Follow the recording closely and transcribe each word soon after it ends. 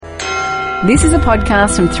This is a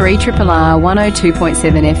podcast from 3RRR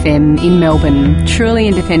 102.7 FM in Melbourne, truly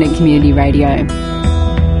independent community radio.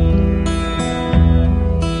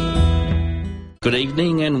 Good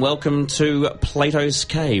evening and welcome to Plato's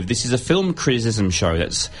Cave. This is a film criticism show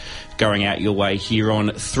that's going out your way here on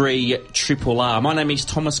 3RRR. My name is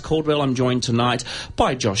Thomas Caldwell. I'm joined tonight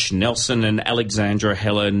by Josh Nelson and Alexandra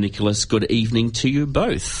Heller Nicholas. Good evening to you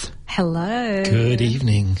both. Hello. Good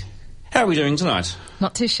evening. How are we doing tonight?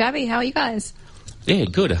 Not too shabby. How are you guys? Yeah,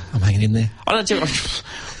 good. I'm hanging in there.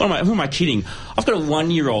 Who am I kidding? I've got a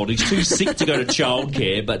 1-year-old who's too sick to go to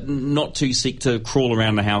childcare, but not too sick to crawl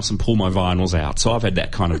around the house and pull my vinyls out. So I've had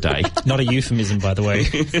that kind of day. Not a euphemism, by the way.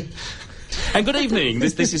 And good evening.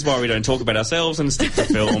 This is why we don't talk about ourselves and stick to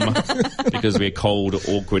film, because we're cold,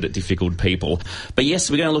 awkward, difficult people. But yes,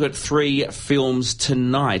 we're going to look at 3 films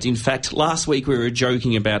tonight. In fact, last week we were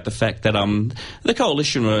joking about the fact that the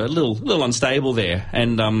coalition were a little unstable there,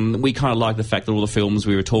 and we kind of liked the fact that all the films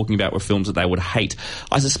we were talking about were films that they would hate.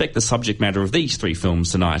 I suspect the subject matter of these 3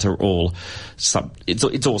 films tonight are all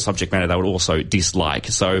it's all subject matter they would also dislike.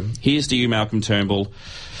 So here's to you, Malcolm Turnbull.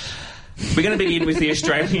 We're going to begin with the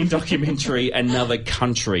Australian documentary Another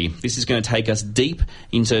Country. This is going to take us deep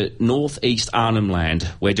into northeast Arnhem Land,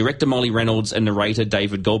 where director Molly Reynolds and narrator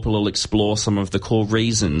David Gulpilil explore some of the core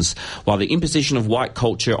reasons why the imposition of white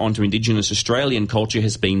culture onto Indigenous Australian culture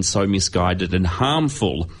has been so misguided and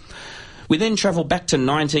harmful. We then travel back to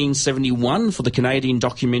 1971 for the Canadian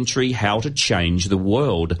documentary How to Change the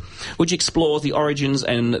World, which explores the origins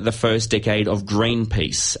and the first decade of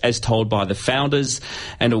Greenpeace, as told by the founders,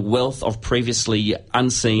 and a wealth of previously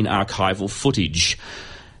unseen archival footage.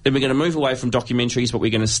 Then we're going to move away from documentaries, but we're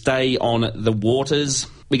going to stay on the waters.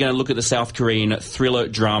 We're going to look at the South Korean thriller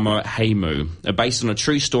drama Haemoo, based on a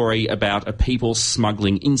true story about a people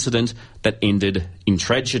smuggling incident that ended in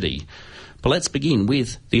tragedy. But let's begin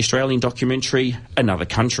with the Australian documentary Another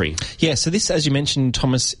Country. Yeah, so this, as you mentioned,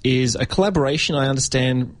 Thomas, is a collaboration, I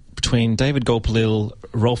understand, between David Gulpilil,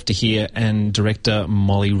 Rolf de Heer and director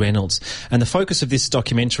Molly Reynolds. And the focus of this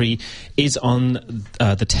documentary is on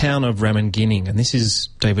the town of Ramingining, and this is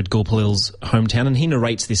David Gulpilil's hometown, and he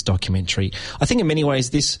narrates this documentary. I think in many ways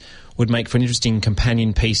this would make for an interesting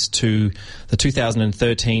companion piece to the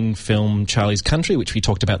 2013 film Charlie's Country, which we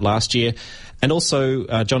talked about last year, and also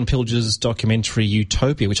John Pilger's documentary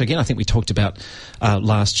Utopia, which again I think we talked about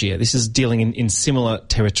last year. This is dealing in similar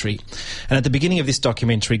territory. And at the beginning of this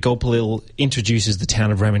documentary, Gulpilil introduces the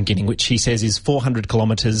town of Ramingining, which he says is 400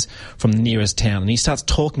 kilometres from the nearest town. And he starts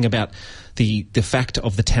talking about the fact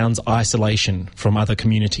of the town's isolation from other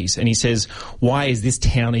communities. And he says, why is this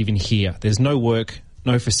town even here? There's no work,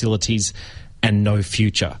 no facilities, and no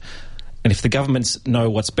future. And if the governments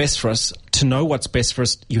know what's best for us, to know what's best for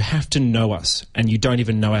us, you have to know us. And you don't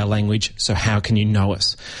even know our language, so how can you know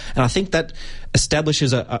us? And I think that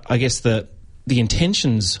establishes, I guess, the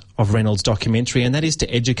intentions of Reynolds' documentary, and that is to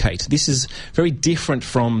educate. This is very different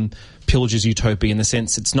from Pilger's Utopia in the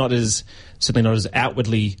sense it's certainly not as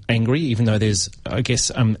outwardly angry, even though there's, I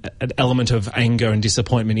guess, an element of anger and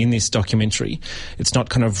disappointment in this documentary. It's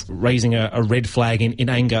not kind of raising a red flag in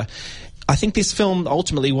anger. I think this film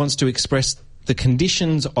ultimately wants to express the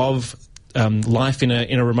conditions of life in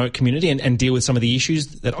a remote community and deal with some of the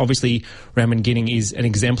issues that obviously Ramingining is an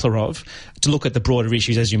exemplar of, to look at the broader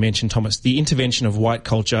issues, as you mentioned, Thomas, the intervention of white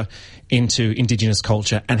culture into Indigenous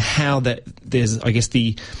culture and how that there's, I guess,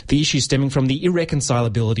 the issues stemming from the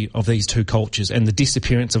irreconcilability of these two cultures and the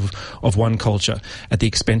disappearance of one culture at the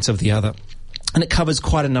expense of the other. And it covers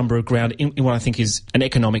quite a number of ground in what I think is an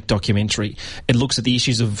economic documentary. It looks at the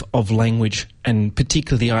issues of language, and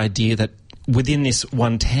particularly the idea that within this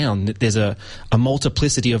one town that there's a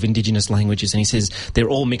multiplicity of Indigenous languages, and he says they're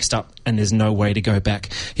all mixed up and there's no way to go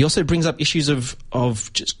back. He also brings up issues of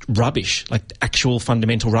just rubbish, like actual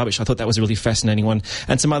fundamental rubbish. I thought that was a really fascinating one.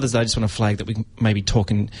 And some others that I just want to flag that we can maybe talk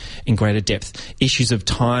in greater depth. Issues of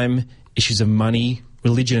time, issues of money,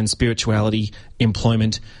 religion and spirituality,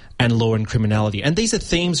 employment, and law and criminality. And these are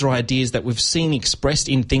themes or ideas that we've seen expressed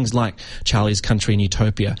in things like Charlie's Country and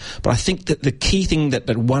Utopia. But I think that the key thing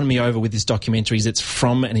that won me over with this documentary is it's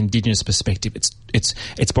from an Indigenous perspective.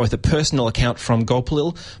 It's both a personal account from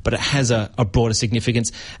Gulpilil, but it has a broader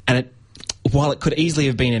significance. And while it could easily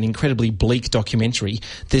have been an incredibly bleak documentary,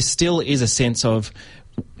 there still is a sense of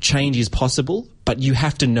change is possible, but you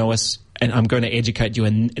have to know us, and I'm going to educate you,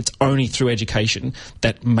 and it's only through education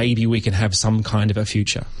that maybe we can have some kind of a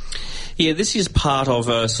future. Yeah, this is part of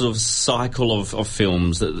a sort of cycle of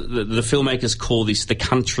films. The filmmakers call this the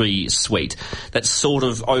country suite. That's sort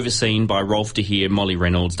of overseen by Rolf de Heer, Molly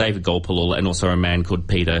Reynolds, David Gulpilil, and also a man called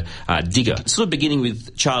Peter Digger. Sort of beginning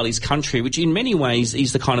with Charlie's Country, which in many ways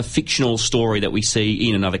is the kind of fictional story that we see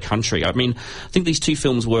in Another Country. I mean, I think these two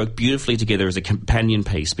films work beautifully together as a companion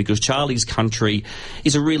piece because Charlie's Country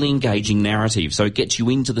is a really engaging narrative. So it gets you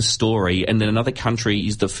into the story, and then Another Country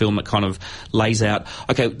is the film that kind of lays out,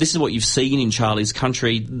 okay, this is what you've seen in Charlie's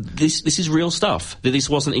Country. This is real stuff. This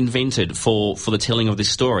wasn't invented for the telling of this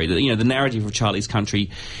story. The narrative of Charlie's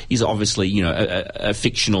Country is obviously, a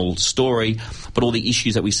fictional story, but all the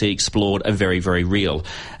issues that we see explored are very, very real.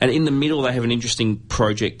 And in the middle, they have an interesting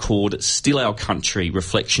project called Still Our Country,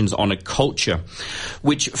 Reflections on a Culture,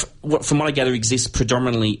 which, from what I gather, exists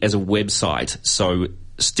predominantly as a website. So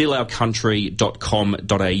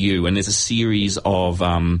stillaourcountry.com.au, and there's a series of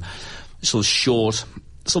sort of short,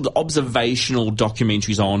 sort of observational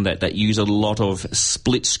documentaries on that use a lot of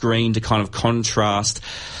split screen to kind of contrast,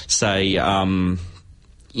 say,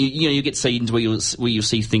 you get scenes where you'll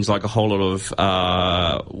see things like a whole lot of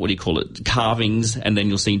carvings, and then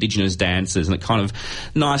you'll see Indigenous dances, and it kind of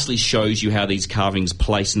nicely shows you how these carvings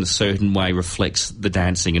placed in a certain way reflects the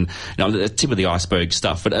dancing, and the tip of the iceberg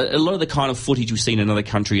stuff. But a lot of the kind of footage we see in Another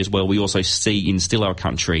Country as well, we also see in Still Our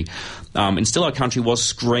Country. And Still Our Country was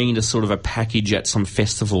screened as sort of a package at some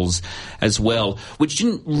festivals as well, which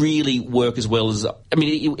didn't really work as well as, I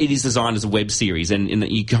mean, it is designed as a web series, and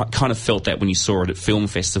you kind of felt that when you saw it at film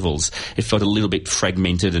festivals. It felt a little bit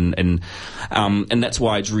fragmented, and that's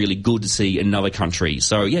why it's really good to see Another Country.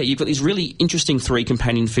 So yeah, you've got these really interesting three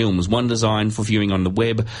companion films, one designed for viewing on the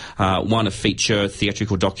web, one a feature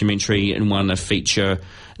theatrical documentary, and one a feature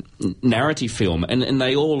narrative film, and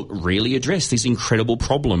they all really address this incredible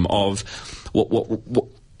problem of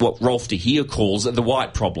what Rolf de Heer calls the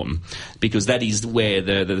white problem, because that is where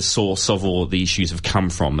the source of all the issues have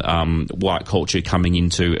come from, white culture coming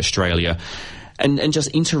into Australia. And just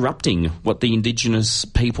interrupting what the Indigenous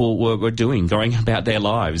people were doing, going about their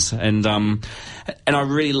lives. And I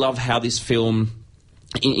really love how this film,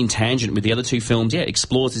 in tangent with the other two films,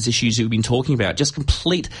 explores these issues we've been talking about. Just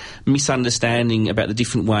complete misunderstanding about the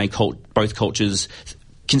different way both cultures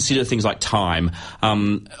consider things like time,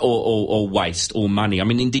 or waste, or money. I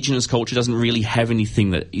mean, Indigenous culture doesn't really have anything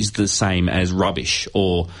that is the same as rubbish,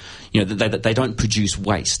 or they don't produce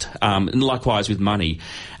waste. And likewise with money.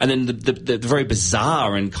 And then the very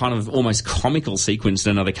bizarre and kind of almost comical sequence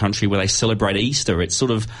in Another Country where they celebrate Easter, it's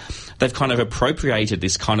sort of, they've kind of appropriated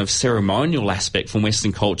this kind of ceremonial aspect from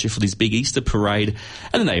Western culture for this big Easter parade,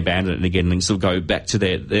 and then they abandon it again and sort of go back to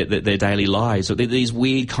their daily lives. So these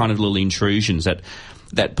weird kind of little intrusions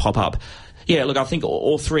that pop up. Yeah, look, I think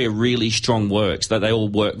all three are really strong works, that they all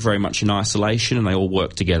work very much in isolation and they all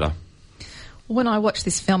work together. When I watched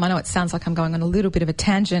this film, I know it sounds like I'm going on a little bit of a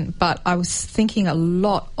tangent, but I was thinking a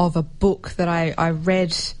lot of a book that I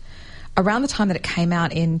read around the time that it came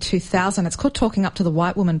out in 2000. It's called Talking Up to the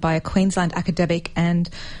White Woman by a Queensland academic, and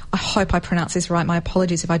I hope I pronounce this right. My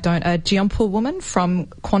apologies if I don't. A Djimpu woman from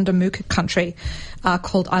Quandamooka country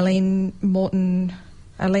called Eileen Morton,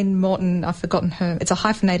 I've forgotten her. It's a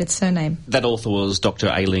hyphenated surname. That author was Dr.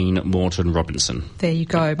 Aileen Morton Robinson. There you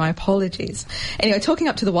go. My apologies. Anyway, Talking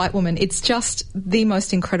Up to the White Woman, it's just the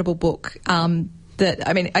most incredible book. I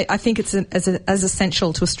think it's as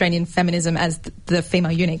essential to Australian feminism as The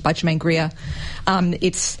Female Eunuch by Germaine Greer.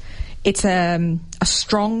 It's a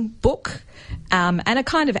strong book, and a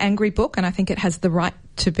kind of angry book, and I think it has the right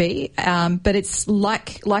to be. But it's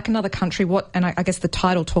like Another Country. I guess the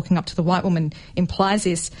title, Talking Up to the White Woman, implies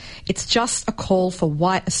is it's just a call for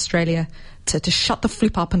white Australia to shut the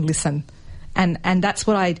flip up and listen. And that's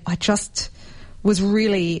what I just was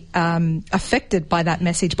really affected by that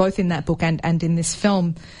message, both in that book and in this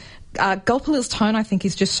film. Gulpilil's tone, I think,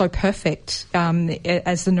 is just so perfect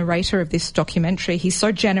as the narrator of this documentary. He's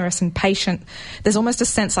so generous and patient. There's almost a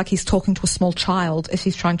sense like he's talking to a small child as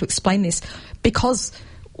he's trying to explain this, because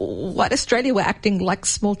white Australia, we're acting like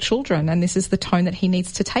small children, and this is the tone that he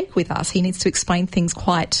needs to take with us. He needs to explain things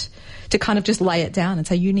to kind of just lay it down and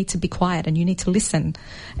say, you need to be quiet and you need to listen.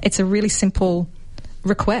 It's a really simple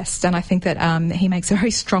request, and I think that he makes a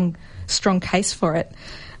very strong case for it.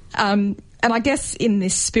 And I guess in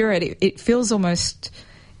this spirit, it feels almost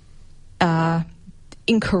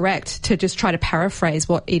incorrect to just try to paraphrase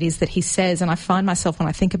what it is that he says. And I find myself, when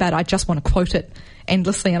I think about it, I just want to quote it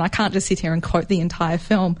endlessly, and I can't just sit here and quote the entire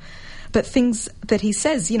film. But things that he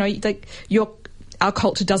says, like our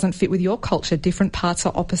culture doesn't fit with your culture. Different parts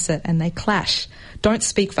are opposite and they clash. Don't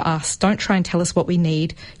speak for us. Don't try and tell us what we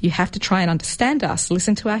need. You have to try and understand us.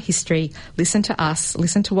 Listen to our history. Listen to us.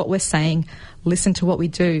 Listen to what we're saying. Listen to what we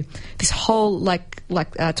do. This whole, like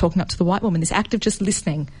talking up to the white woman, this act of just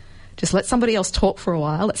listening. Just let somebody else talk for a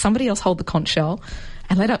while. Let somebody else hold the conch shell.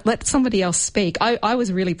 And let somebody else speak. I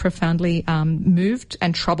was really profoundly moved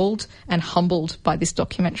and troubled and humbled by this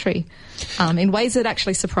documentary in ways that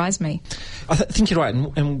actually surprised me. I think you're right.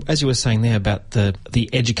 And as you were saying there about the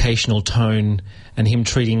educational tone and him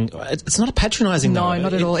treating... It's not a patronising... No,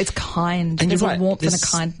 not at all. It's kind. And There's right. a warmth and a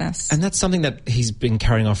kindness. And that's something that he's been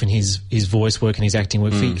carrying off in his voice work and his acting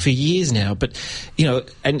work for years now. But, you know,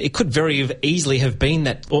 and it could very easily have been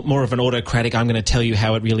that more of an autocratic, I'm going to tell you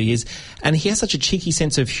how it really is. And he has such a cheeky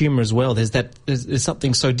sense of humour as well. There's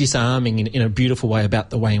something so disarming in a beautiful way about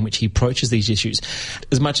the way in which he approaches these issues.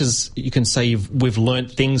 As much as you can say we've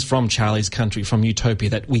learnt things from Charlie's Country, from Utopia,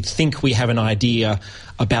 that we think we have an idea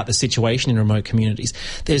about the situation in remote communities,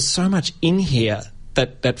 there's so much in here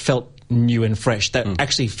that felt new and fresh, that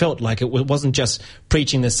actually felt like it wasn't just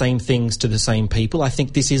preaching the same things to the same people. I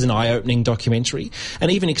think this is an eye-opening documentary,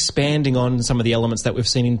 and even expanding on some of the elements that we've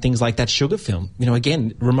seen in things like that Sugar film. You know,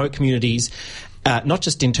 again, remote communities, not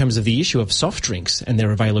just in terms of the issue of soft drinks and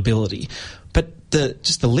their availability, but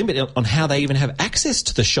just the limit on how they even have access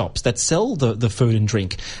to the shops that sell the food and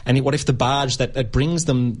drink. And what if the barge that brings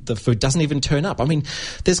them the food doesn't even turn up? I mean,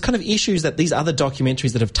 there's kind of issues that these other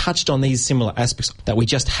documentaries that have touched on these similar aspects that we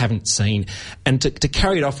just haven't seen. And to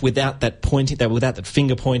carry it off without that pointing, without that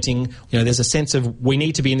finger pointing, you know, there's a sense of we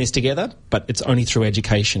need to be in this together, but it's only through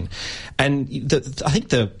education. And I think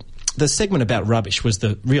the segment about rubbish was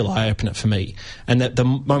the real eye-opener for me. And the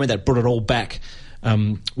moment that brought it all back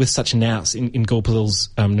with such nous in Gulpilil's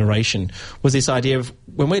narration was this idea of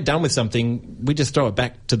when we're done with something, we just throw it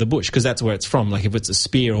back to the bush because that's where it's from. Like if it's a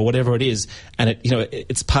spear or whatever it is, and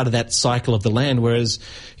it's part of that cycle of the land. Whereas,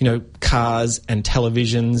 you know, cars and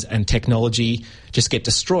televisions and technology just get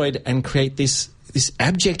destroyed and create this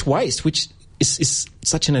abject waste, which is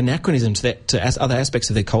such an anachronism to other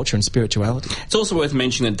aspects of their culture and spirituality. It's also worth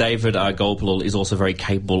mentioning that David Gulpilil is also very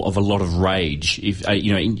capable of a lot of rage. If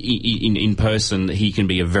in person, he can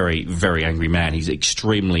be a very, very angry man. He's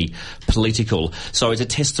extremely political. So it's a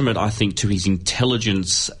testament, I think, to his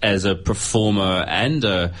intelligence as a performer and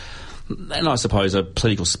I suppose a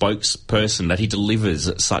political spokesperson, that he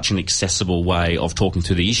delivers such an accessible way of talking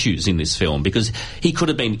to the issues in this film, because he could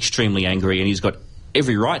have been extremely angry, and he's got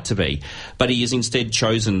every right to be, but he has instead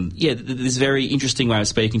chosen this very interesting way of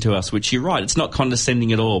speaking to us, which you're right, it's not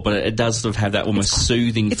condescending at all, but it does sort of have that almost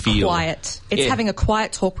soothing feel. It's quiet. It's having a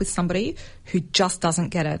quiet talk with somebody who just doesn't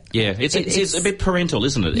get it. Yeah, it's a bit parental,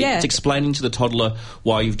 isn't it? Yeah. It's explaining to the toddler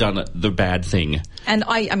why you've done the bad thing. And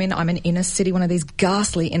I mean, I'm an inner city, one of these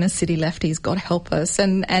ghastly inner city lefties, God help us,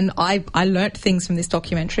 and I learnt things from this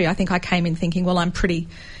documentary. I think I came in thinking, well, I'm pretty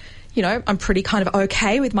kind of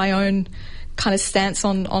okay with my own kind of stance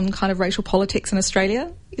on kind of racial politics in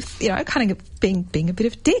Australia, kind of being a bit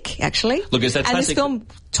of a dick, actually. Look, is that and this film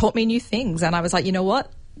taught me new things, and I was like, you know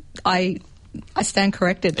what, I stand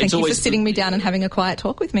corrected. Thank you for sitting me down and having a quiet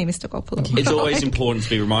talk with me, Mr. Gulpilil. It's always important to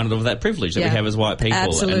be reminded of that privilege that we have as white people.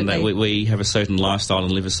 Absolutely. And that we have a certain lifestyle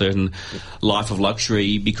and live a certain life of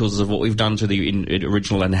luxury because of what we've done to the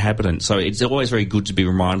original inhabitants. So it's always very good to be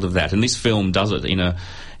reminded of that. And this film does it in a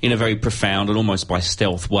very profound and almost by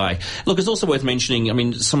stealth way. Look, it's also worth mentioning, I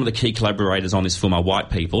mean, some of the key collaborators on this film are white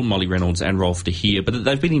people, Molly Reynolds and Rolf de Heer, but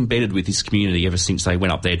they've been embedded with this community ever since they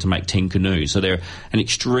went up there to make 10 Canoes. So they're an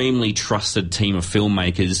extremely trusted team of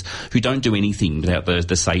filmmakers who don't do anything without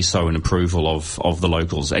the say-so and approval of the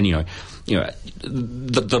locals. And,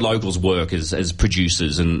 the locals work as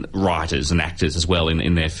producers and writers and actors as well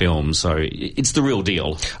in their films. So it's the real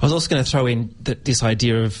deal. I was also going to throw in this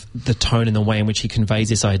idea of the tone and the way in which he conveys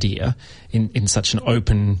this idea in such an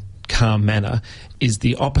open, calm manner is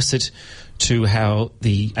the opposite to how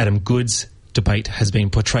the Adam Goodes debate has been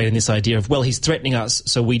portrayed in this idea of, well, he's threatening us,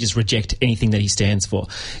 so we just reject anything that he stands for.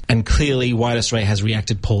 And clearly, White Australia has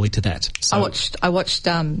reacted poorly to that. So I watched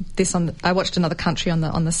Another Country on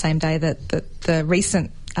the same day that the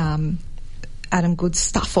recent Adam Goodes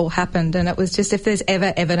stuff all happened, and it was just, if there's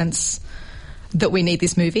ever evidence that we need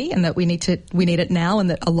this movie and that we need it now, and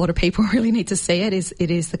that a lot of people really need to see it,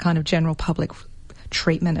 is the kind of general public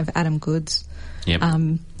treatment of Adam Goodes. Yep.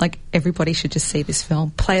 Like, everybody should just see this film.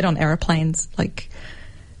 Play it on aeroplanes, like,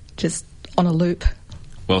 just on a loop.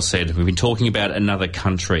 Well said. We've been talking about Another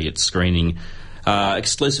Country. It's screening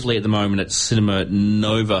exclusively at the moment at Cinema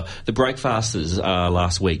Nova. The Breakfasters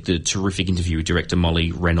last week, the terrific interview with director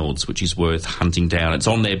Molly Reynolds, which is worth hunting down. It's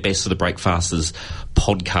on their Best of the Breakfasters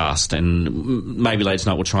podcast, and maybe later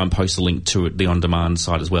tonight we'll try and post a link to it, the on-demand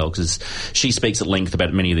site as well, because she speaks at length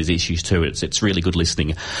about many of these issues too. It's really good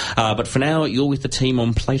listening. But for now, you're with the team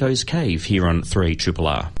on Plato's Cave here on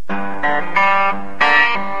 3RRR.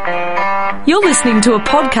 You're listening to a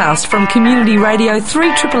podcast from Community Radio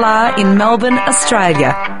 3RRR in Melbourne,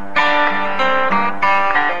 Australia.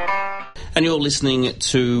 And you're listening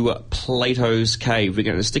to Plato's Cave. We're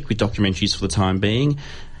going to stick with documentaries for the time being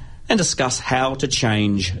and discuss how to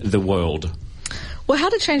change the world. Well, How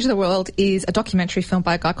to Change the World is a documentary filmed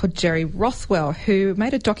by a guy called Jerry Rothwell, who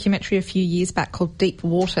made a documentary a few years back called Deep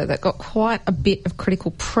Water that got quite a bit of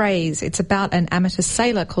critical praise. It's about an amateur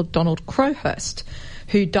sailor called Donald Crowhurst,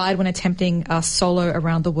 who died when attempting a solo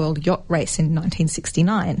around-the-world yacht race in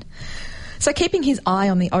 1969. So keeping his eye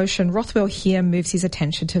on the ocean, Rothwell here moves his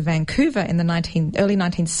attention to Vancouver in the early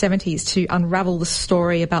 1970s to unravel the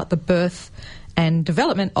story about the birth and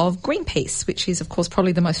development of Greenpeace, which is, of course,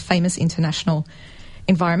 probably the most famous international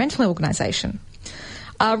environmental organisation.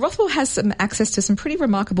 Rothwell has some access to some pretty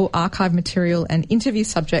remarkable archive material and interview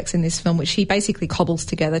subjects in this film, which he basically cobbles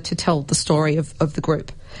together to tell the story of the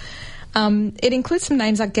group. It includes some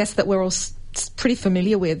names, I guess, that we're all pretty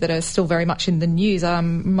familiar with that are still very much in the news.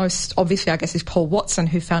 Most obviously, I guess, is Paul Watson,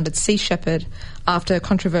 who founded Sea Shepherd after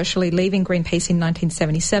controversially leaving Greenpeace in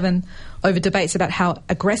 1977 over debates about how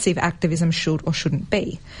aggressive activism should or shouldn't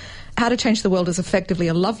be. How to Change the World is effectively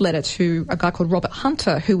a love letter to a guy called Robert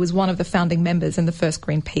Hunter, who was one of the founding members and the first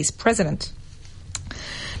Greenpeace president.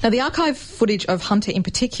 Now, the archive footage of Hunter in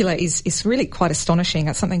particular is really quite astonishing.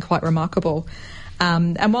 It's something quite remarkable.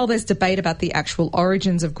 And while there's debate about the actual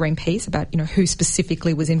origins of Greenpeace, about who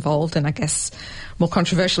specifically was involved, and I guess more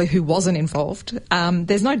controversially who wasn't involved,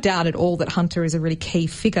 there's no doubt at all that Hunter is a really key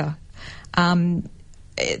figure.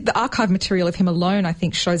 The archive material of him alone, I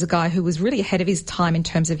think, shows a guy who was really ahead of his time in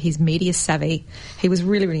terms of his media savvy. He was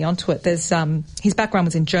really, really onto it. There's his background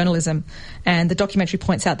was in journalism, and the documentary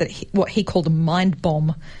points out that what he called a mind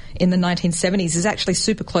bomb in the 1970s is actually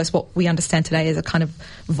super close what we understand today as a kind of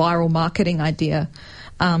viral marketing idea.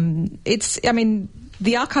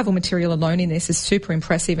 The archival material alone in this is super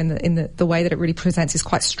impressive in the way that it really presents is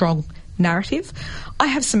quite strong narrative. I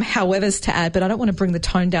have some howevers to add, but I don't want to bring the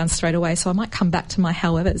tone down straight away, so I might come back to my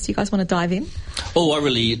howevers. Do you guys want to dive in? Oh,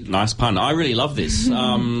 nice pun. I really love this.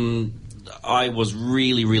 I was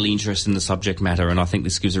really, really interested in the subject matter, and I think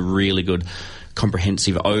this gives a really good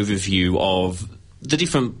comprehensive overview of the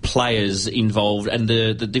different players involved and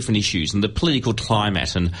the different issues and the political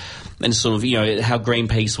climate and sort of, how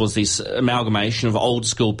Greenpeace was this amalgamation of old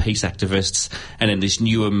school peace activists and then this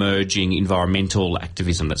new emerging environmental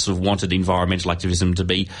activism that sort of wanted environmental activism to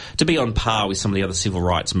be on par with some of the other civil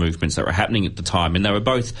rights movements that were happening at the time. And they were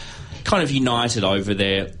both kind of united over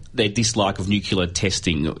their dislike of nuclear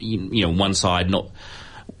testing. One side not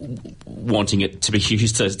wanting it to be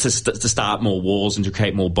used to start more wars and to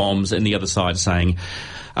create more bombs, and the other side saying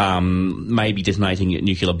maybe detonating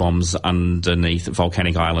nuclear bombs underneath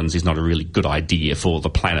volcanic islands is not a really good idea for the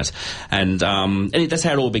planet. And that's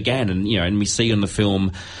how it all began. And we see in the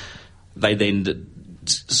film they then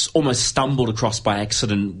almost stumbled across by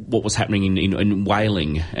accident what was happening in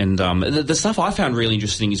whaling. And the stuff I found really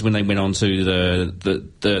interesting is when they went on to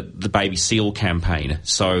the baby seal campaign.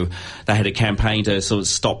 So they had a campaign to sort of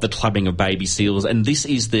stop the clubbing of baby seals, and this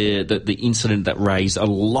is the incident that raised a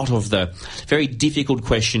lot of the very difficult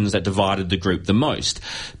questions that divided the group the most,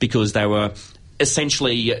 because they were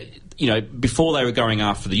essentially, before they were going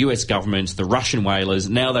after the US government, the Russian whalers,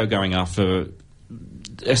 now they were going after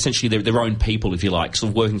essentially their own people, if you like,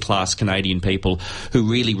 sort of working class Canadian people who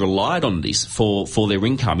really relied on this for their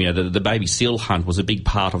income. The baby seal hunt was a big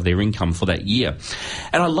part of their income for that year.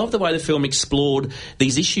 And I love the way the film explored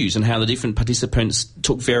these issues and how the different participants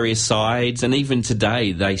took various sides, and even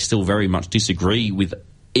today they still very much disagree with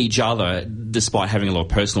each other despite having a lot of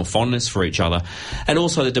personal fondness for each other. And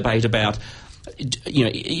also the debate about,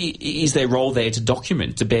 is their role there to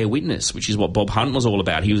document, to bear witness, which is what Bob Hunt was all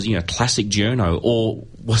about. He was, classic journo. Or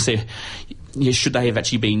was there, should they have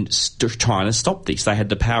actually been trying to stop this? They had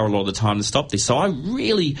the power a lot of the time to stop this. So I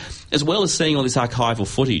really, as well as seeing all this archival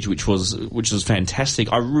footage, which was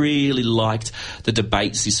fantastic, I really liked the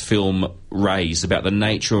debates this film raised about the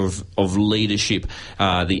nature of leadership,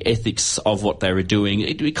 the ethics of what they were doing.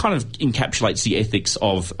 It kind of encapsulates the ethics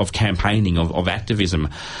of campaigning, of activism.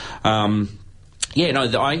 Yeah,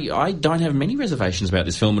 no, I don't have many reservations about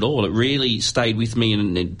this film at all. It really stayed with me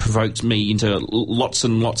and it provoked me into lots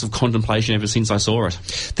and lots of contemplation ever since I saw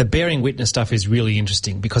it. The bearing witness stuff is really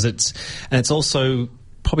interesting because it's also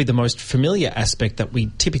probably the most familiar aspect that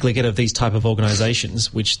we typically get of these type of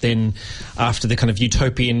organisations, which then, after the kind of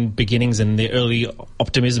utopian beginnings and the early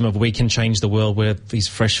optimism of we can change the world, where these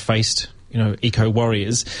fresh-faced,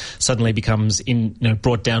 eco-warriors suddenly becomes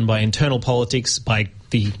brought down by internal politics, by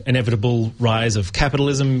the inevitable rise of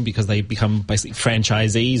capitalism, because they become basically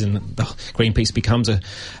franchisees and the Greenpeace becomes a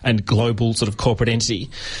global sort of corporate entity.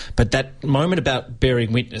 But that moment about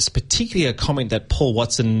bearing witness, particularly a comment that Paul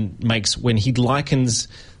Watson makes when he likens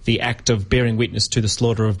the act of bearing witness to the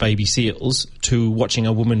slaughter of baby seals to watching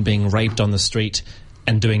a woman being raped on the street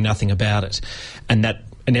and doing nothing about it. And that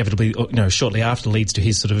inevitably, shortly after leads to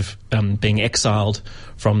his sort of being exiled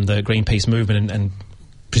from the Greenpeace movement and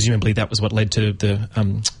presumably that was what led to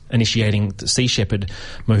the initiating the Sea Shepherd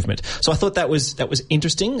movement. So I thought that was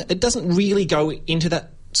interesting. It doesn't really go into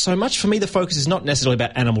that so much. For me, the focus is not necessarily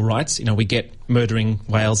about animal rights. We get murdering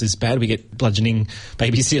whales is bad. We get bludgeoning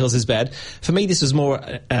baby seals is bad. For me, this is more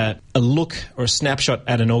a look or a snapshot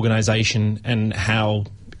at an organisation and how,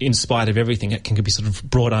 in spite of everything, it can be sort of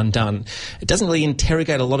brought undone. It doesn't really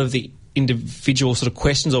interrogate a lot of the individual sort of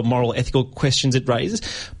questions or moral, ethical questions it raises,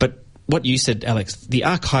 but what you said, Alex, the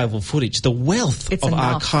archival footage, the wealth of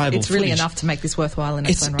archival footage. It's really enough to make this worthwhile in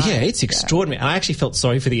its own right. Yeah, it's extraordinary. And I actually felt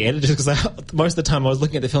sorry for the editors because most of the time I was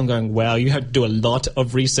looking at the film going, wow, you have to do a lot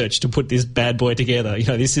of research to put this bad boy together.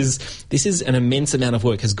 This is an immense amount of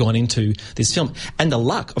work has gone into this film. And the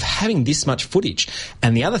luck of having this much footage.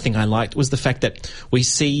 And the other thing I liked was the fact that we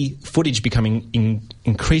see footage becoming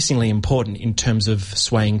increasingly important in terms of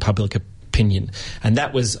swaying public opinion. And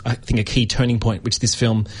that was, I think, a key turning point which this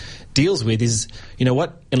film deals with is,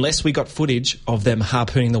 unless we got footage of them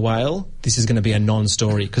harpooning the whale, this is going to be a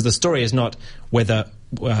non-story. Because the story is not whether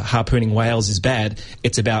harpooning whales is bad,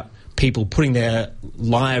 it's about people putting their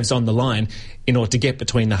lives on the line in order to get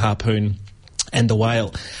between the harpoon and the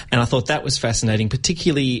whale. And I thought that was fascinating,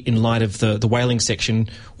 particularly in light of the whaling section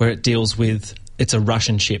where it deals with, it's a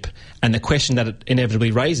Russian ship. And the question that it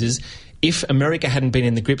inevitably raises, if America hadn't been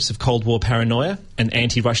in the grips of Cold War paranoia and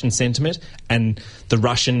anti-Russian sentiment and the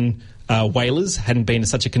Russian whalers hadn't been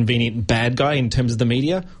such a convenient bad guy in terms of the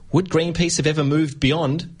media, would Greenpeace have ever moved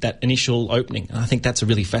beyond that initial opening? And I think that's a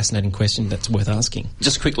really fascinating question that's worth asking.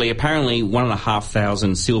 Just quickly, apparently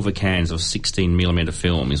 1,500 silver cans of 16mm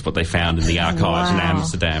film is what they found in the archives in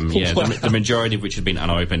Amsterdam. Yeah, the majority of which had been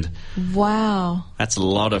unopened. Wow. That's a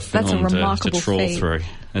lot of film to trawl through.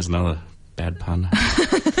 There's another bad pun.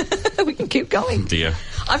 We can keep going. Dear.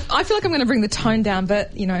 I feel like I'm going to bring the tone down,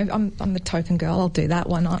 but, I'm the token girl. I'll do that.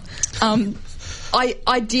 Why not?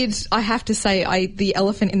 I have to say, the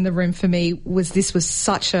elephant in the room for me was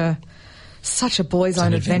such a boys'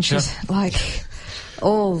 own adventure. Like,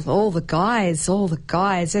 all the guys.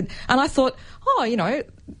 And I thought,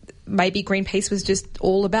 maybe Greenpeace was just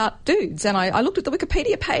all about dudes. And I looked at the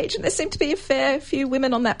Wikipedia page and there seemed to be a fair few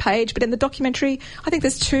women on that page. But in the documentary, I think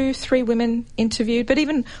there's 2-3 women interviewed. But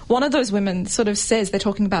even one of those women sort of says, they're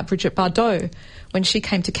talking about Brigitte Bardot when she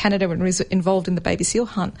came to Canada and was involved in the baby seal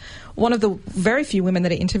hunt. One of the very few women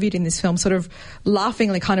that are interviewed in this film sort of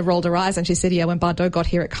laughingly kind of rolled her eyes and she said, when Bardot got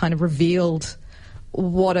here, it kind of revealed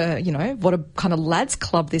what a kind of lads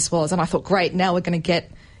club this was. And I thought, great, now we're going to get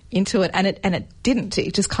into it, and it didn't.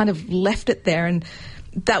 It just kind of left it there, and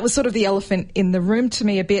that was sort of the elephant in the room to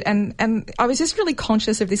me a bit. And I was just really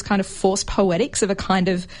conscious of this kind of forced poetics of a kind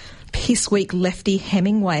of piss-weak lefty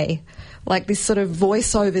Hemingway, like this sort of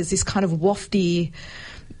voiceovers, this kind of wafty,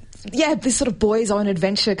 this sort of boys' own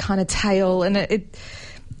adventure kind of tale. And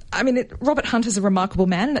Robert Hunter's a remarkable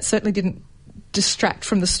man, and it certainly didn't distract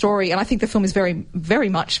from the story. And I think the film is very, very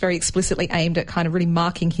much, very explicitly aimed at kind of really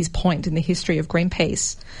marking his point in the history of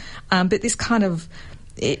Greenpeace. But this kind of,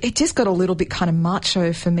 it just got a little bit kind of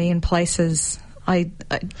macho for me in places. I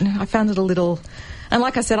found it a little, and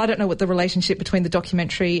like I said, I don't know what the relationship between the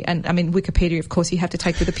documentary and, Wikipedia, of course, you have to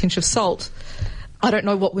take with a pinch of salt. I don't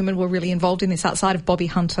know what women were really involved in this outside of Bobby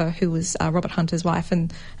Hunter, who was Robert Hunter's wife,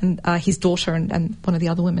 and his daughter and one of the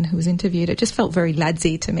other women who was interviewed. It just felt very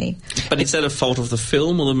ladsy to me. But is that a fault of the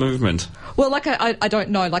film or the movement? Well, I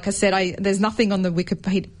don't know. Like I said, there's nothing on the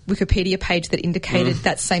Wikipedia page that indicated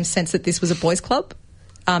that same sense that this was a boys' club.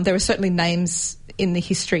 There were certainly names in the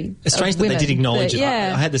history. It's strange that they did acknowledge it.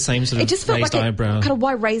 Yeah. I had the same sort of it just felt raised like eyebrow. Kind of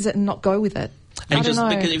why raise it and not go with it? I don't know.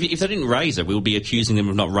 Because if they didn't raise it, we'll be accusing them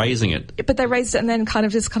of not raising it. But they raised it and then kind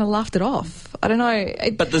of laughed it off. I don't know.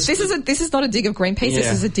 But this is not a dig of Greenpeace. Yeah.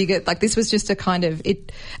 This is a dig at, like, this was just a kind of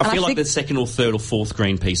it. I feel like the second or third or fourth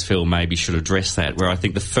Greenpeace film maybe should address that, where I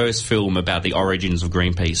think the first film about the origins of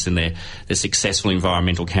Greenpeace and their successful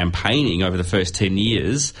environmental campaigning over the first 10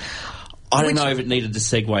 years... I don't know if it needed to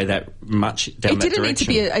segue that much down that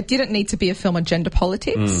direction. It didn't need to be a film on gender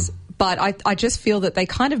politics, but I just feel that they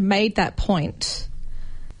kind of made that point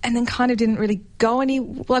and then kind of didn't really go any...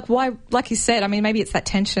 Like, why... Like you said, I mean, maybe it's that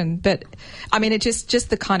tension, but, I mean, it just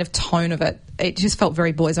the kind of tone of it, it just felt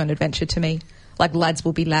very Boys on Adventure to me. Like, lads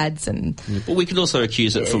will be lads and... Well, we could also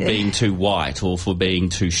accuse it for being too white or for being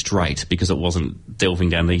too straight because it wasn't delving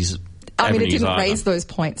down these... I mean, it didn't raise those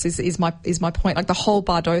points, is my point. Like, the whole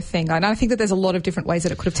Bardot thing. And I think that there's a lot of different ways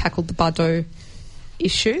that it could have tackled the Bardot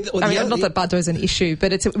issue. I mean, not that Bardot's an issue,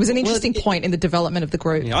 but it was an interesting point in the development of the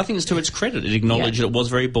group. Yeah, I think it's to its credit. It acknowledged that it was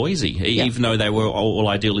very Boise, even though they were all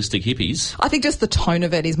idealistic hippies. I think just the tone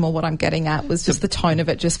of it is more what I'm getting at, was just the tone of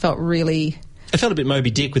it just felt really... It felt a bit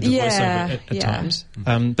Moby Dick with the voiceover at times.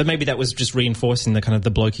 But maybe that was just reinforcing the kind of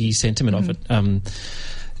the blokey sentiment of it.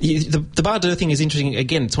 The Bardot thing is interesting.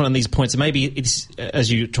 Again, it's one of these points. Maybe it's,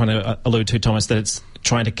 as you're trying to allude to, Thomas, that it's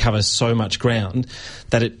trying to cover so much ground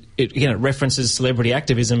that it references celebrity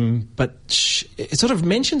activism, but it sort of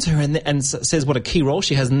mentions her and says what a key role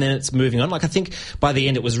she has, and then it's moving on. Like, I think by the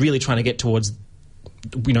end it was really trying to get towards,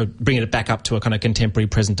 bringing it back up to a kind of contemporary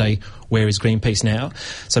present day, where is Greenpeace now?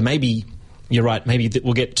 So maybe... You're right. Maybe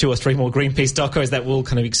we'll get 2 or 3 more Greenpeace docos that will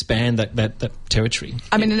kind of expand that territory.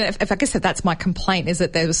 I mean, if I guess that's my complaint, is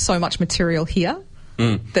that there was so much material here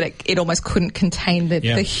that it almost couldn't contain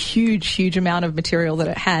the huge amount of material that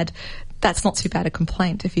it had. That's not too bad a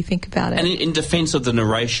complaint if you think about it. And in defence of the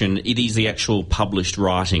narration, it is the actual published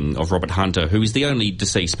writing of Robert Hunter, who is the only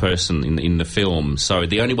deceased person in the film. So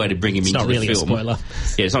the only way to bring him into the film... It's not really a spoiler.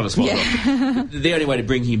 Yeah, it's not a spoiler. Yeah. The only way to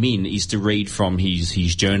bring him in is to read from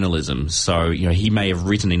his journalism. So, he may have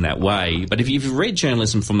written in that way. But if you've read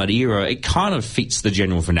journalism from that era, it kind of fits the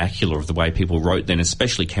general vernacular of the way people wrote then,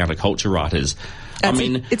 especially counterculture writers.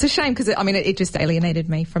 It's a shame because it just alienated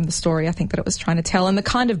me from the story I think that it was trying to tell, and the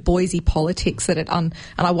kind of Boise politics that it and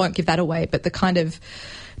I won't give that away, but the kind of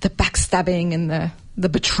the backstabbing and the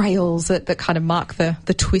betrayals that kind of mark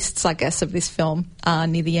the twists, I guess, of this film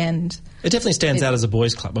near the end. It definitely stands out as a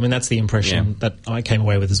boys' club. I mean, that's the impression that I came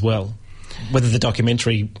away with as well. Whether the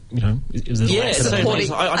documentary, is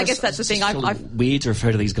supporting. I guess that's the thing. It's weird to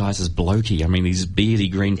refer to these guys as blokey. I mean, these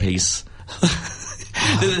beardy Greenpeace.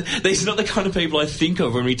 These are not the kind of people I think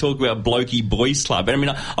of when we talk about blokey boys club. I mean,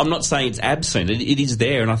 I'm not saying it's absent. It is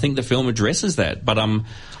there, and I think the film addresses that. But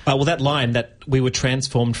well, that line that we were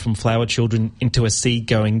transformed from flower children into a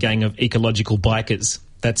sea-going gang of ecological bikers.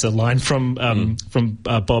 That's a line from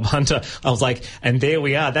Bob Hunter. I was like, and there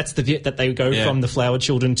we are. That's the bit that they go from the flower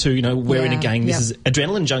children to, we're in a gang. This is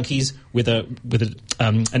adrenaline junkies with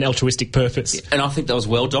an altruistic purpose. And I think that was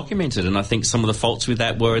well documented, and I think some of the faults with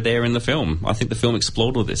that were there in the film. I think the film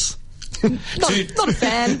explored all this. not a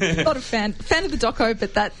fan. Not a fan. Fan of the doco,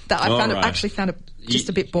 but that I actually found it just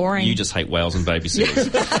a bit boring. You just hate whales and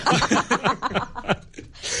babysitters.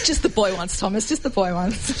 Just the boy ones, Thomas. Just the boy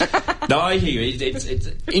ones. No, I hear you. It's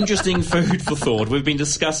interesting food for thought. We've been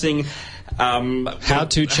discussing how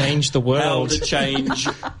to change the world. How to change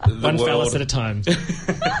the One world. phallus at a time.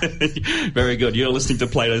 Very good. You're listening to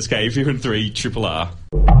Plato's Cave here in 3 Triple R.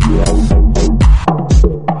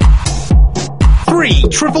 3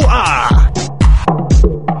 Triple R.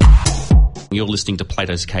 You're listening to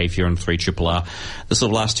Plato's Cave here on 3 Triple R. The sort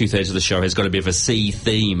of last 2/3 of the show has got a bit of a sea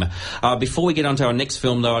theme. Before we get on to our next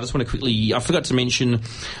film, though, I just want to quickly... I forgot to mention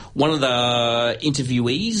one of the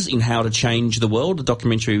interviewees in How to Change the World, the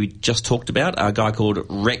documentary we just talked about, a guy called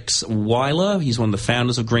Rex Weiler. He's one of the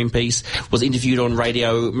founders of Greenpeace, was interviewed on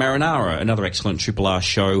Radio Marinara, another excellent Triple R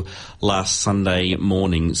show, last Sunday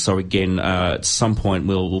morning. So again, at some point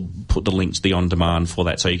we'll put the link to the on-demand for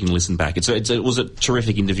that so you can listen back. It was a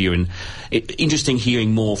terrific interview, and interesting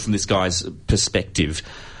hearing more from this guy's perspective.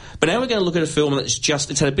 But now we're going to look at a film it's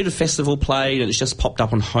had a bit of festival play and it's just popped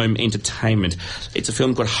up on Home Entertainment. It's a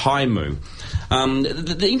film called Haimu.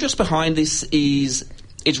 The interest behind this is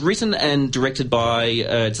it's written and directed by,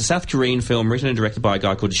 it's a South Korean film written and directed by a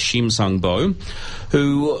guy called Shim Sung-bo,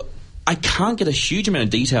 who I can't get a huge amount of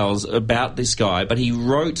details about this guy, but he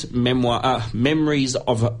wrote Memories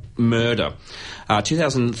of Murder, a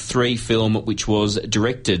 2003 film which was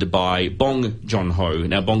directed by Bong Joon-ho.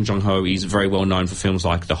 Now, Bong Joon-ho is very well known for films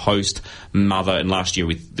like The Host, Mother, and last year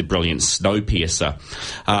with the brilliant Snowpiercer.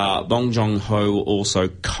 Bong Joon-ho also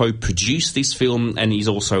co-produced this film, and he's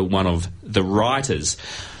also one of the writers.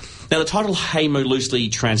 Now, the title Haemoo loosely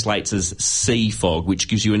translates as sea fog, which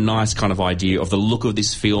gives you a nice kind of idea of the look of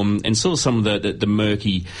this film and sort of some of the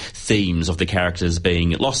murky themes of the characters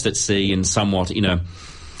being lost at sea and somewhat in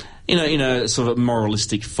a sort of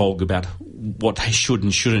moralistic fog about what they should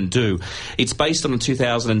and shouldn't do. It's based on a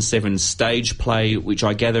 2007 stage play, which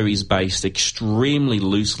I gather is based extremely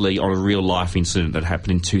loosely on a real-life incident that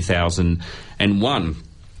happened in 2001.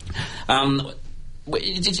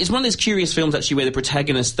 It's one of those curious films, actually, where the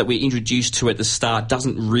protagonist that we're introduced to at the start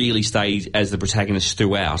doesn't really stay as the protagonist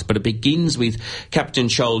throughout, but it begins with Captain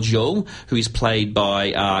Chol-jo, who is played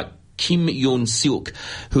by Kim Yeon-seok,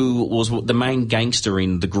 who was the main gangster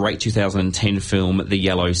in the great 2010 film The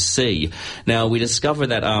Yellow Sea. Now, we discover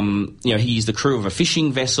that he's the crew of a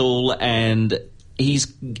fishing vessel, and he's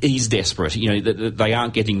desperate. They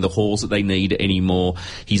aren't getting the hauls that they need anymore.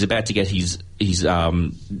 He's about to get his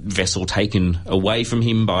vessel taken away from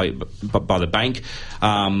him by the bank.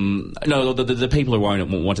 The people who own it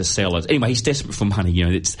want to sell it. Anyway, he's desperate for money.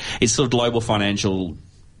 It's sort of global financial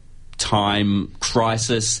time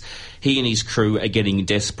crisis. He and his crew are getting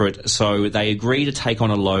desperate, so they agree to take on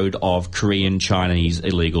a load of Korean Chinese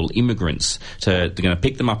illegal immigrants. They're going to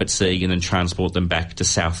pick them up at sea and then transport them back to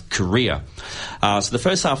South Korea. So the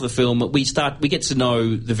first half of the film, we get to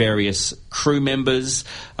know the various crew members.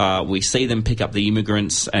 We see them pick up the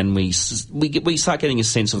immigrants, and we start getting a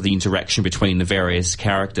sense of the interaction between the various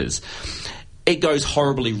characters. It goes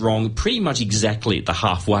horribly wrong pretty much exactly at the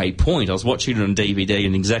halfway point. I was watching it on DVD,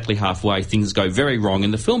 and exactly halfway things go very wrong,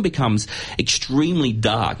 and the film becomes extremely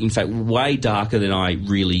dark, in fact way darker than I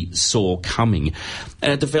really saw coming.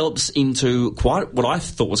 And it develops into what I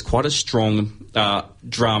thought was quite a strong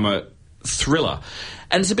drama thriller.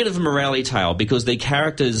 And it's a bit of a morality tale, because the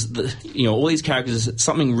characters, all these characters,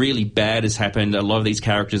 something really bad has happened. A lot of these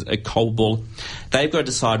characters are culpable. They've got to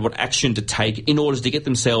decide what action to take in order to get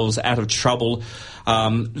themselves out of trouble,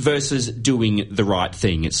 versus doing the right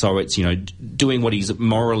thing. So it's, doing what is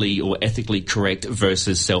morally or ethically correct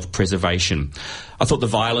versus self-preservation. I thought the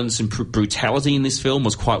violence and brutality in this film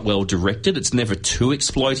was quite well directed. It's never too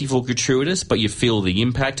exploitive or gratuitous, but you feel the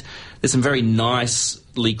impact. There's some very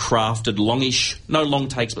nicely crafted, no long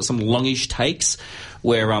takes, but some longish takes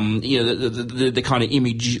where the kind of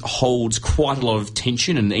image holds quite a lot of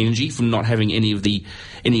tension and energy from not having any of the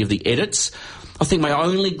edits. I think my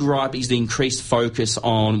only gripe is the increased focus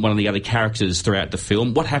on one of the other characters throughout the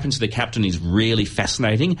film. What happens to the captain is really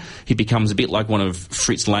fascinating. He becomes a bit like one of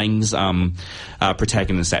Fritz Lang's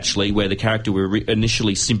protagonists, actually, where the character we're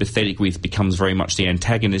initially sympathetic with becomes very much the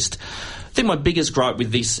antagonist. I think my biggest gripe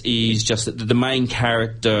with this is just that the main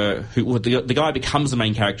character, the guy who becomes the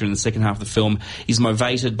main character in the second half of the film, is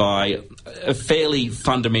motivated by a fairly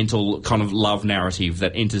fundamental kind of love narrative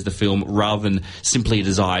that enters the film rather than simply a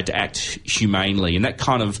desire to act humanely. And that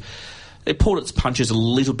kind of, it pulled its punches a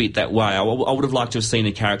little bit that way. I would have liked to have seen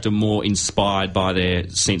a character more inspired by their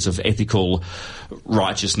sense of ethical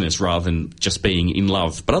righteousness rather than just being in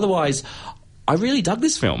love. But otherwise, I really dug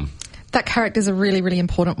this film. That character is a really, really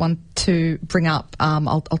important one to bring up.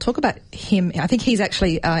 I'll talk about him. I think he's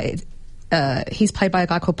actually he's played by a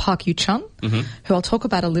guy called Park Yoo-chun, who I'll talk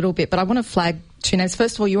about a little bit. But I want to flag two names.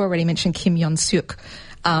 First of all, you already mentioned Kim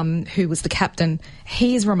Yeon-seok, who was the captain.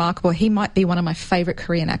 He is remarkable. He might be one of my favourite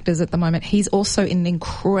Korean actors at the moment. He's also in an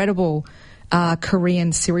incredible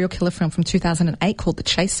Korean serial killer film from 2008 called The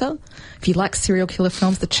Chaser. If you like serial killer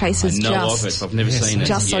films, The Chaser's I know of it. I've never seen it.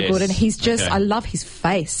 Just so good. And he's just, Okay. I love his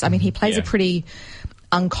face. I mean, he plays a pretty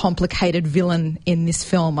uncomplicated villain in this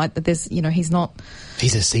film. There's, he's not...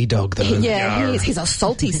 He's a sea dog, though. He's a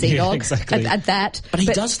salty sea dog exactly. at that. But he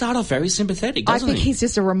does start off very sympathetic, doesn't he? I think he's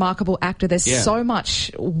just a remarkable actor. There's so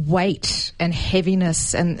much weight and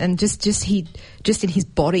heaviness and just in his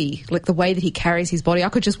body, like the way that he carries his body. I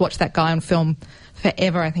could just watch that guy on film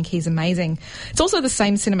forever. I think he's amazing. It's also the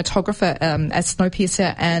same cinematographer as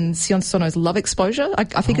Snowpiercer and Sion Sono's Love Exposure. I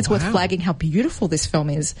think it's worth flagging how beautiful this film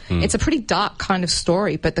is. It's a pretty dark kind of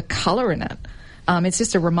story, but the colour in it, it's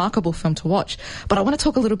just a remarkable film to watch. But I want to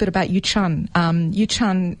talk a little bit about Yoo-chun.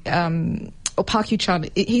 Or Park Yoo-chun.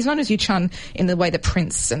 He's known as Yoo-chun in the way that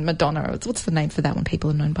Prince and Madonna... What's the name for that when people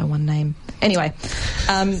are known by one name? Anyway...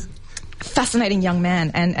 fascinating young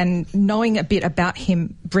man, and knowing a bit about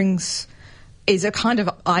him brings is a kind of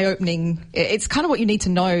eye-opening. It's kind of what you need to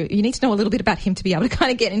know. You need to know a little bit about him to be able to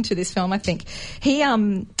kind of get into this film, I think. He,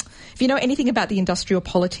 if you know anything about the industrial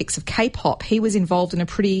politics of K-pop, he was involved in a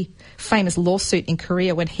pretty famous lawsuit in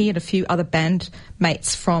Korea when he and a few other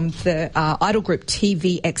bandmates from the idol group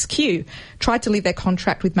TVXQ tried to leave their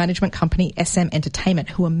contract with management company SM Entertainment,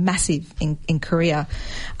 who are massive in Korea.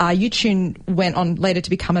 Yoo-chun went on later to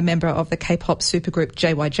become a member of the K-pop supergroup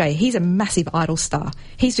JYJ. He's a massive idol star.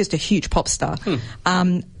 He's just a huge pop star.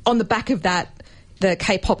 On the back of that, the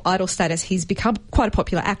K-pop idol status, he's become quite a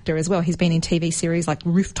popular actor as well. He's been in TV series like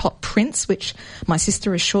Rooftop Prince, which my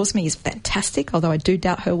sister assures me is fantastic, although I do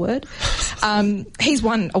doubt her word. He's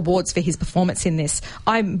won awards for his performance in this.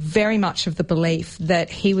 I'm very much of the belief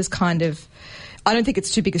that he was kind of... I don't think it's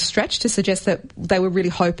too big a stretch to suggest that they were really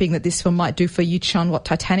hoping that this film might do for Yoo-chun what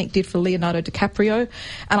Titanic did for Leonardo DiCaprio.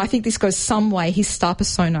 And I think this goes some way. His star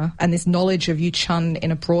persona and this knowledge of Yoo-chun in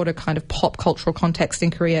a broader kind of pop cultural context in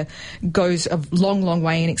Korea goes a long, long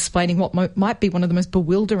way in explaining what might be one of the most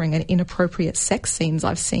bewildering and inappropriate sex scenes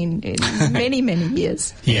I've seen in many, many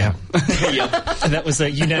years. Yeah. And that was a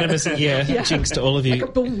unanimous jinx to all of you. Like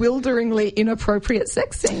a bewilderingly inappropriate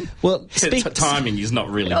sex scene. Well, timing is not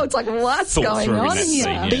really... Oh, it's like, what's going on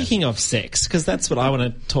here? Speaking of sex, because that's what I want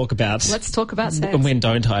to talk about. Let's talk about sex. And when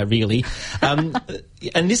don't I, really? And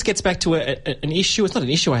this gets back to an issue. It's not an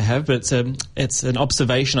issue I have, but it's an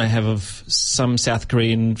observation I have of some South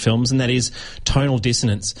Korean films, and that is tonal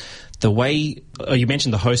dissonance. The way, you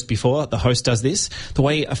mentioned The Host before, The Host does this, the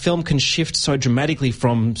way a film can shift so dramatically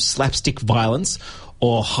from slapstick violence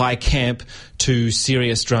or high camp to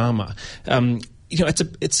serious drama.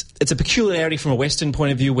 It's a peculiarity from a Western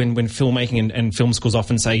point of view when filmmaking and film schools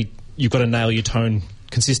often say you've got to nail your tone.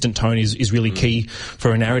 Consistent tone is really key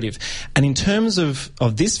for a narrative. And in terms of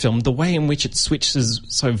this film, the way in which it switches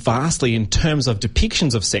so vastly in terms of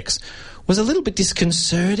depictions of sex was a little bit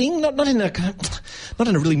disconcerting, not in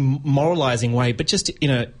a really moralising way, but just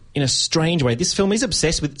in a strange way. This film is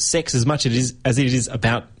obsessed with sex as much as it is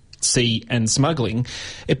about sea and smuggling.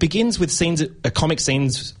 It begins with comic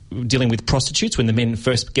scenes dealing with prostitutes when the men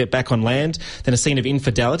first get back on land, then a scene of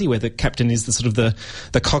infidelity where the captain is the sort of the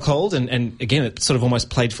cockhold, and again it's sort of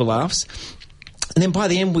almost played for laughs. And then by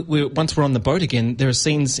the end, once we're on the boat again, there are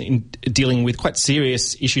scenes dealing with quite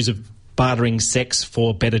serious issues of bartering sex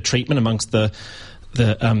for better treatment amongst the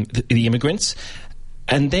immigrants.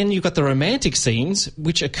 And then you've got the romantic scenes,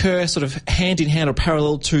 which occur sort of hand in hand or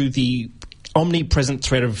parallel to the omnipresent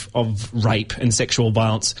threat of rape and sexual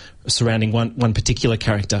violence surrounding one particular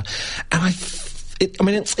character. And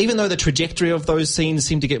even though the trajectory of those scenes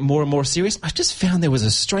seemed to get more and more serious, I just found there was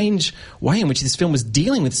a strange way in which this film was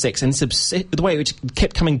dealing with sex and the way which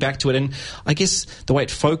kept coming back to it, and I guess the way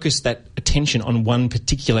it focused that attention on one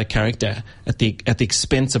particular character at the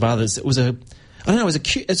expense of others. It was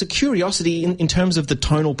a curiosity in terms of the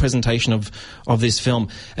tonal presentation of this film.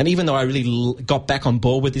 And even though I really got back on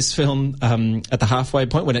board with this film at the halfway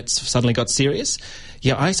point when it suddenly got serious,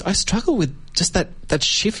 I struggle with just that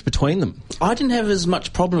shift between them. I didn't have as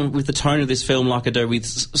much problem with the tone of this film like I do with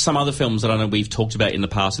some other films that I know we've talked about in the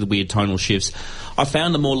past with weird tonal shifts. I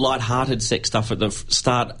found the more light-hearted sex stuff at the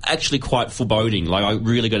start actually quite foreboding. Like, I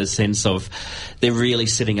really got a sense of they're really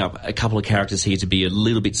setting up a couple of characters here to be a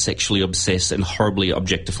little bit sexually obsessed and horribly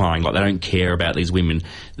objectifying. Like, they don't care about these women.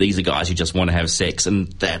 These are guys who just want to have sex,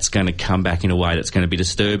 and that's going to come back in a way that's going to be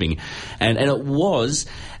disturbing. And it was...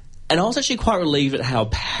 And I was actually quite relieved at how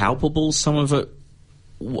palpable some of it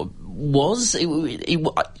was.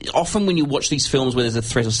 Often when you watch these films where there's a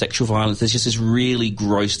threat of sexual violence, there's just this really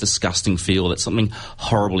gross, disgusting feel that something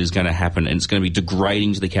horrible is going to happen, and it's going to be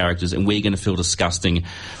degrading to the characters, and we're going to feel disgusting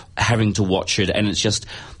having to watch it. And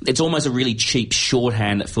it's almost a really cheap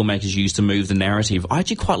shorthand that filmmakers use to move the narrative. I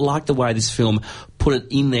actually quite like the way this film put it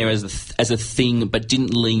in there as a thing, but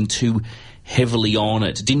didn't lean too heavily on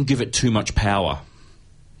it, didn't give it too much power.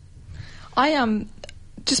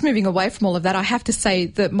 Just moving away from all of that, I have to say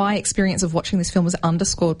that my experience of watching this film was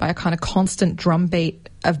underscored by a kind of constant drumbeat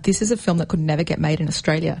of this is a film that could never get made in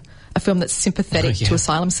Australia, a film that's sympathetic to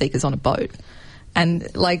asylum seekers on a boat. And,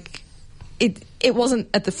 it wasn't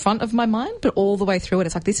at the front of my mind, but all the way through it,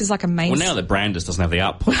 it's like, this is like a main... Well, now that Brandis doesn't have the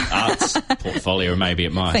arts portfolio, maybe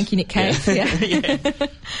it might. Thank you, Nick Cave. Yeah.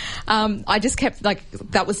 I just kept,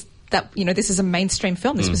 this is a mainstream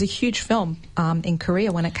film. This was a huge film in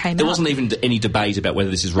Korea when it came out. There wasn't even any debate about whether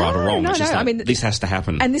this is right or wrong. This has to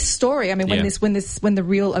happen. And this story, when the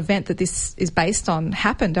real event that this is based on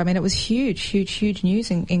happened, it was huge news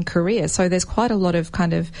in Korea. So there's quite a lot of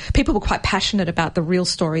people were quite passionate about the real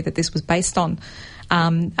story that this was based on.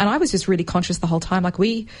 And I was just really conscious the whole time.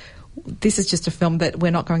 this is just a film that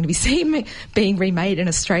we're not going to be seeing being remade in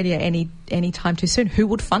Australia any time too soon. Who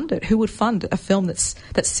would fund it? Who would fund a film that's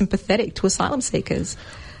sympathetic to asylum seekers?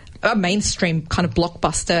 A mainstream kind of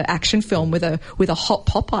blockbuster action film with a hot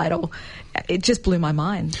pop idol. It just blew my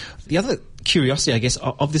mind. The other curiosity, I guess,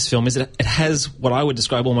 of this film is that it has what I would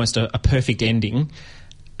describe almost a perfect ending.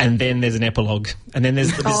 And then there's an epilogue. And then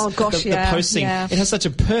there's the post scene. Yeah. It has such a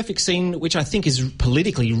perfect scene, which I think is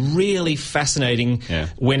politically really fascinating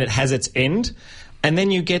when it has its end. And then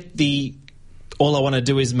you get the All I Want to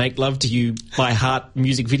Do Is Make Love to You by Heart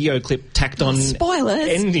music video clip tacked on spoilers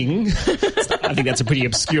ending. I think that's a pretty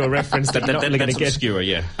obscure reference that they're not really going to get. That's obscure,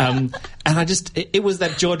 yeah. And I just, it was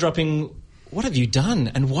that jaw-dropping, what have you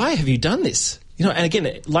done? And why have you done this? You know, and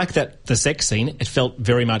again, like the sex scene, it felt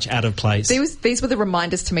very much out of place. These were the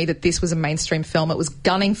reminders to me that this was a mainstream film. It was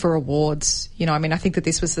gunning for awards. You know, I mean, I think that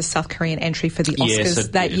this was the South Korean entry for the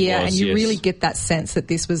Oscars that year, and you really get that sense that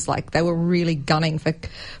this was like they were really gunning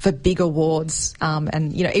for big awards.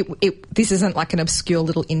 And you know, this isn't like an obscure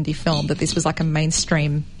little indie film. That this was like a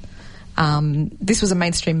mainstream. This was a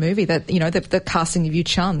mainstream movie that, you know, the casting of Yu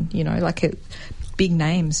Chun, you know, like big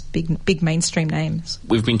names, big mainstream names.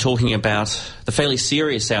 We've been talking about the fairly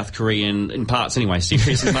serious South Korean, in parts anyway,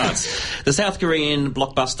 serious in parts, the South Korean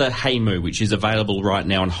blockbuster Haemoo, which is available right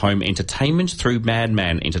now on home entertainment through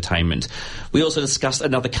Madman Entertainment. We also discussed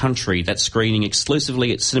another country that's screening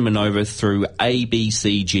exclusively at Cinema Nova through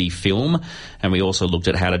ABCG Film, and we also looked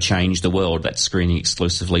at How to Change the World, that's screening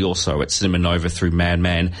exclusively also at Cinema Nova through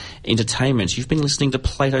Madman Entertainment. You've been listening to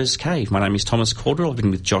Plato's Cave. My name is Thomas Cordwell. I've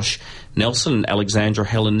been with Josh Nelson and Alexandra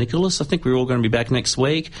Helen Nicholas. I think we're all going to be back next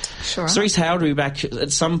week. Sure. Cerise Howard will be back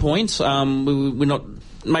at some point. We're not...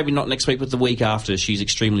 Maybe not next week, but the week after. She's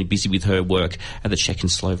extremely busy with her work at the Czech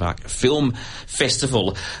and Slovak Film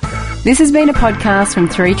Festival. This has been a podcast from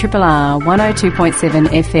 3RRR 102.7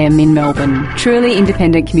 FM in Melbourne. Truly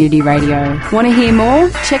independent community radio. Want to hear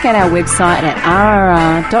more? Check out our website at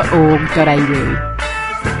rrr.org.au.